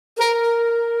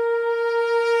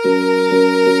I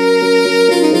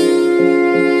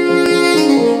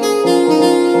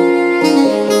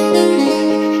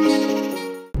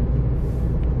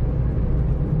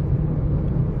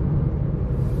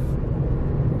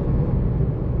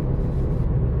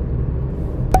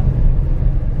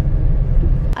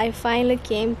finally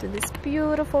came to this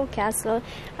beautiful castle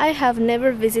I have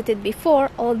never visited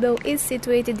before, although it's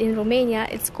situated in Romania.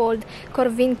 It's called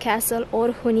Corvin Castle or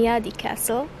Hunyadi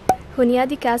Castle.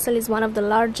 Hunyadi Castle is one of the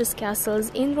largest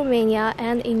castles in Romania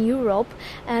and in Europe,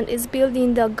 and is built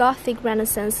in the Gothic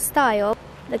Renaissance style.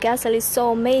 The castle is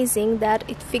so amazing that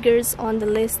it figures on the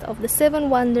list of the 7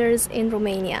 wonders in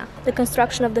Romania. The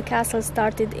construction of the castle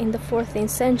started in the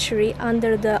 14th century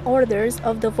under the orders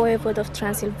of the Voivode of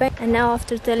Transylvania. And now,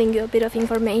 after telling you a bit of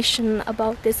information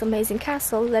about this amazing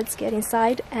castle, let's get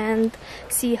inside and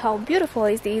see how beautiful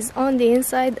it is. On the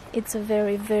inside, it's a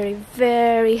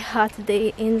very hot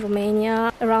day in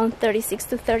Romania, around 36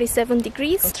 to 37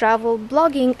 degrees. Travel,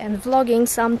 blogging and vlogging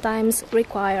sometimes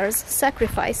requires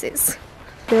sacrifices.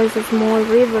 There's a small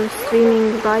river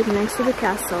streaming right next to the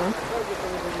castle,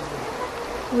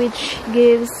 which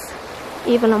gives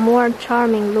even a more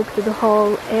charming look to the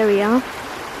whole area.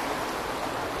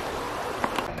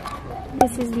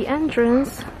 This is the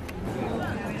entrance.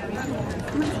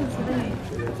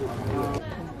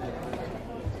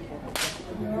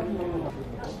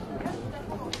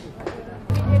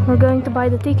 We're going to buy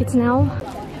the tickets now.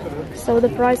 So the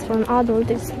price for an adult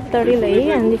is 30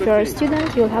 lei, and if you're a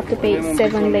student you'll have to pay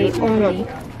 7 lei only.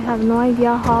 I have no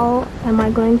idea how am I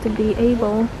going to be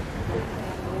able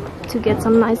to get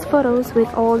some nice photos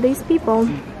with all these people.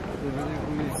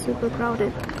 It's super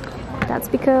crowded. That's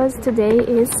because today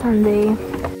is Sunday.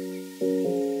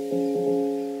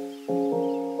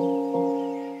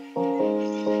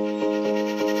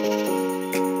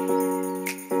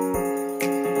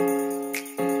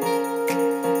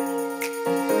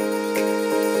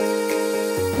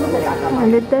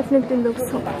 And it definitely looks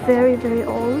very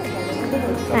old,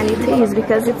 and it is,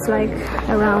 because it's like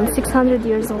around 600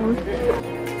 years old.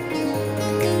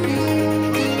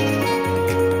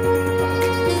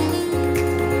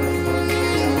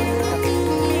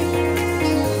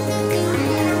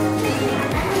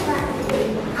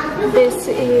 This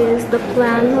is the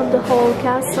plan of the whole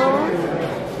castle.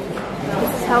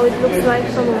 This is how it looks like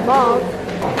from above.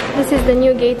 This is the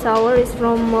new gate tower. It's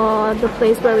from the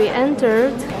place where we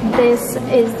entered. This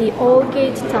is the old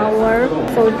gate tower.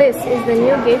 So this is the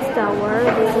new gate tower.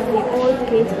 This is the old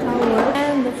gate tower.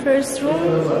 And the first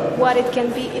room, what it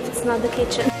can be if it's not the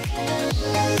kitchen.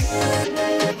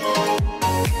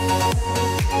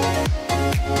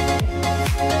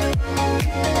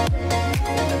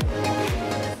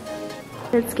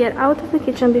 Let's get out of the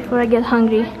kitchen before I get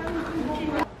hungry.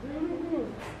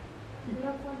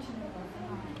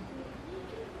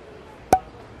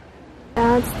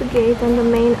 That's the gate and the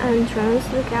main entrance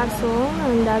to the castle,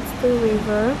 and that's the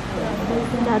river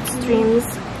that streams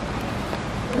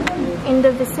in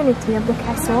the vicinity of the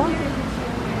castle.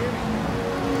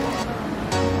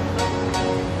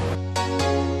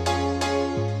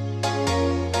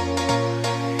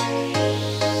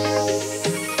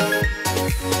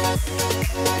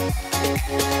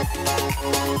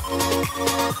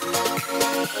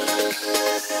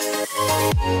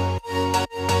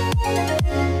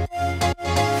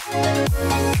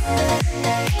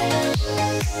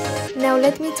 Now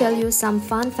let me tell you some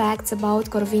fun facts about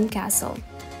Corvin Castle.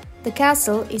 The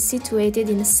castle is situated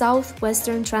in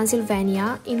southwestern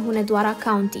Transylvania in Hunedoara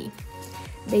County.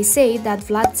 They say that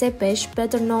Vlad Țepeș,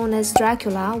 better known as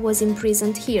Dracula, was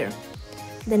imprisoned here.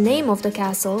 The name of the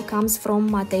castle comes from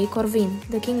Matei Corvin,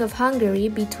 the king of Hungary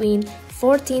between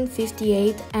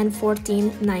 1458 and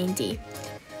 1490.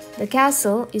 The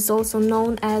castle is also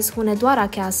known as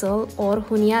Hunedoara Castle or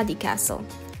Hunyadi Castle.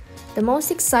 The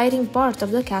most exciting part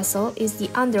of the castle is the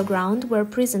underground, where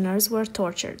prisoners were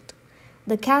tortured.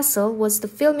 The castle was the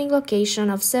filming location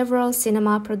of several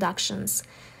cinema productions.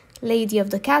 Lady of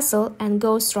the Castle and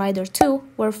Ghost Rider 2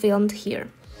 were filmed here.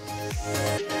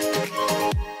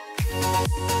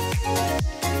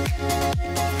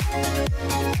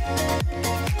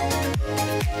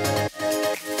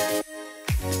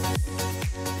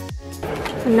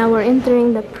 And now we're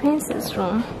entering the princess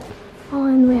room. Oh,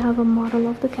 and we have a model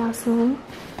of the castle.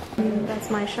 That's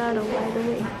my shadow, by the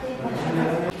way.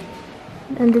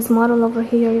 And this model over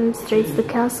here illustrates the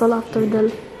castle after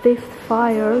the 5th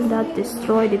fire that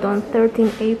destroyed it on 13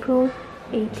 April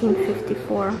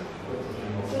 1854,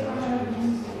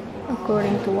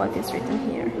 according to what is written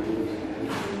here.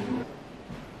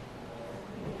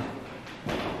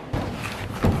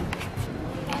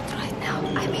 And right now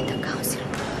I'm in the council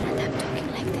room, and I'm talking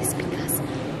like this because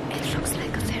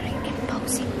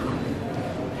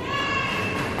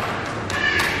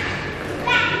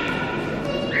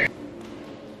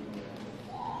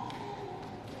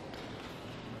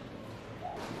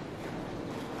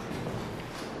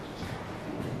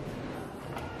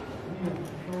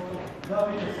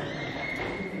And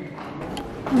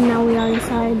now we are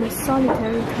inside the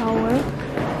solitary tower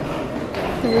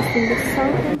that is in the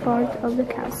southern part of the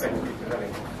castle,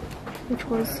 which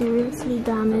was seriously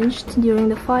damaged during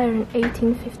the fire in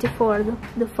 1854,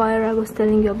 the fire I was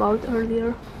telling you about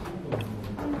earlier.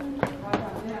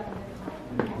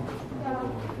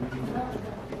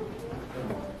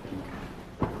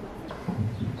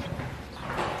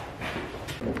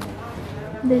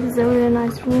 This is a really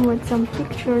nice room with some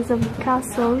pictures of the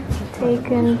castle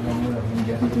taken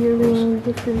during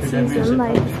different seasons,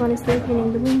 like this one is taken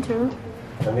in the winter.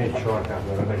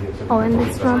 Oh, and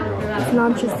it's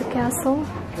not just the castle.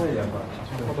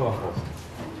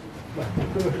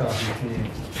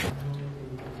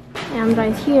 And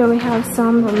right here we have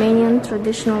some Romanian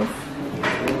traditional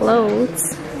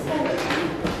clothes.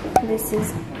 This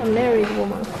is a married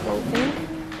woman clothing.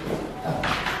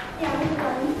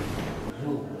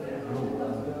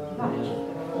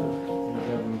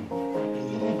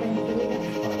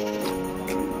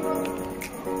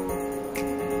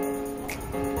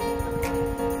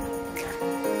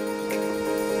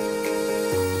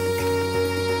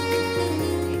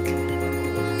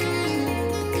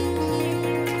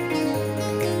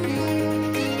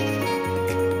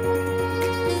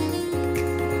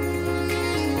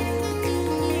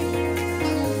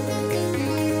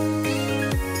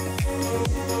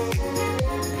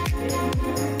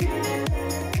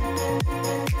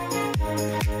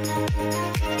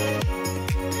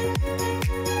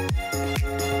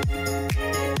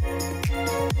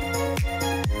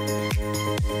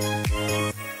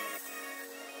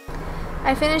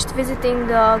 I finished visiting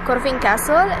the Corvin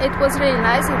Castle. It was really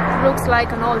nice. It looks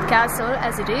like an old castle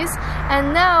as it is.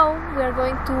 And now we are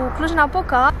going to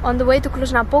Cluj-Napoca. On the way to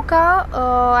Cluj-Napoca,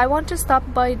 I want to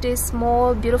stop by this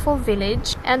small, beautiful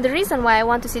village. And the reason why I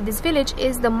want to see this village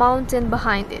is the mountain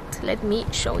behind it. Let me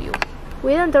show you.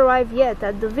 We didn't arrive yet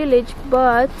at the village,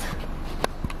 but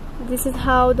this is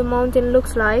how the mountain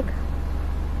looks like.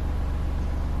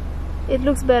 It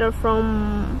looks better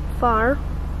from far.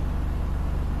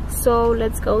 So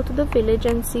let's go to the village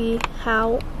and see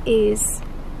how it is.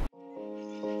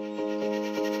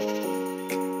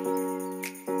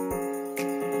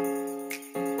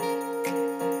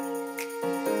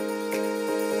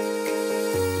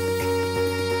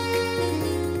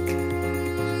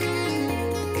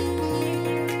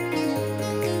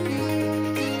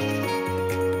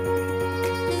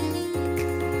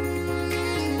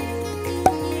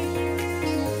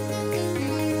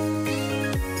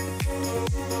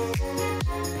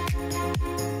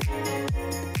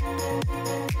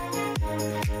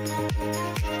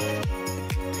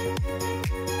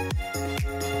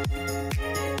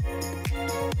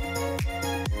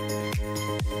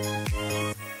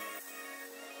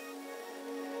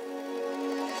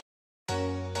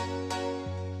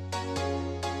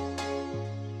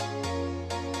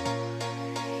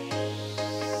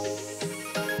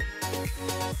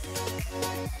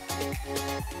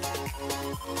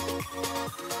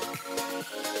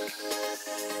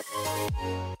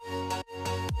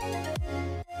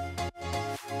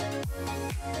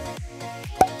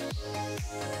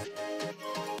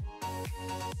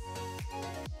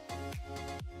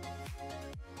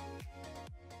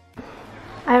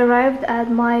 I arrived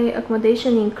at my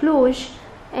accommodation in Cluj,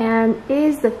 and it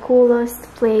is the coolest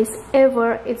place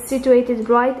ever. It's situated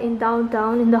right in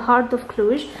downtown, in the heart of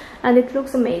Cluj, and it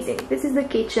looks amazing. This is the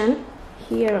kitchen.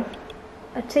 Here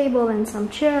a table and some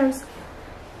chairs.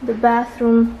 The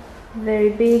bathroom, very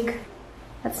big.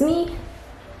 That's me.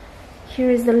 Here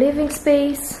is the living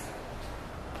space.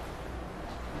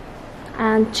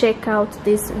 And check out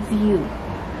this view.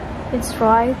 It's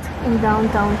right in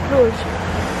downtown Cluj.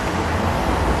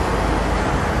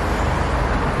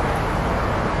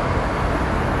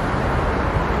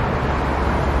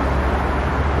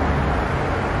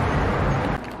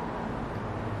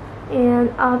 And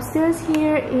upstairs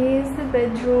here is the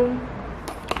bedroom.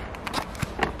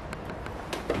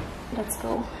 Let's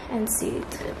go and see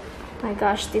it. My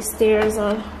gosh, these stairs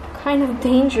are kind of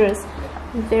dangerous,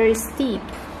 very steep.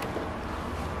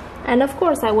 And of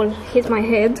course I will hit my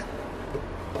head.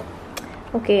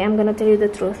 Okay, I'm gonna tell you the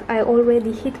truth. I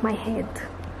already hit my head.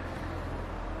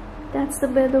 That's the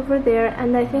bed over there,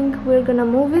 and I think we're gonna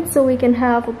move it so we can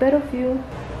have a better view.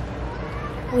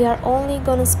 We are only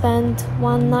gonna spend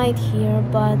one night here,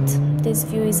 but this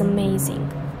view is amazing.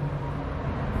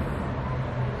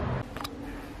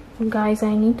 Guys,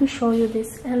 I need to show you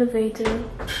this elevator,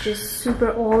 which is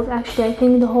super old. Actually, I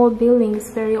think the whole building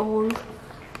is very old,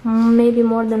 maybe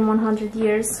more than 100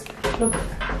 years. Look,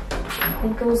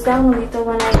 it goes down a little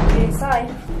when I get inside.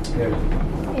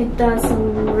 It does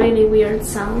some really weird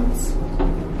sounds.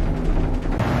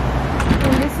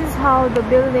 And this is how the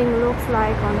building looks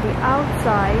like on the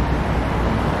outside.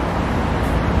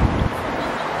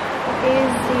 It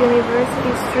is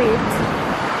University Street.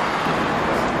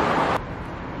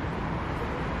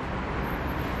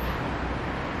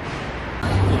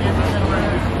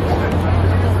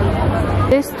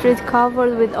 This street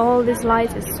covered with all these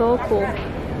lights is so cool.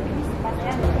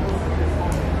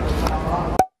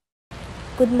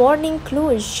 Good morning,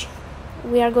 Cluj.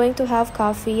 We are going to have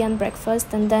coffee and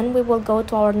breakfast, and then we will go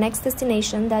to our next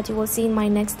destination that you will see in my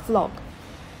next vlog.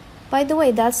 By the way,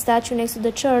 that statue next to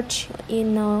the church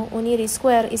in Unirii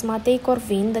Square is Matei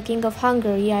Corvin, the King of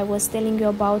Hungary I was telling you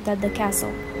about at the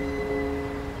castle.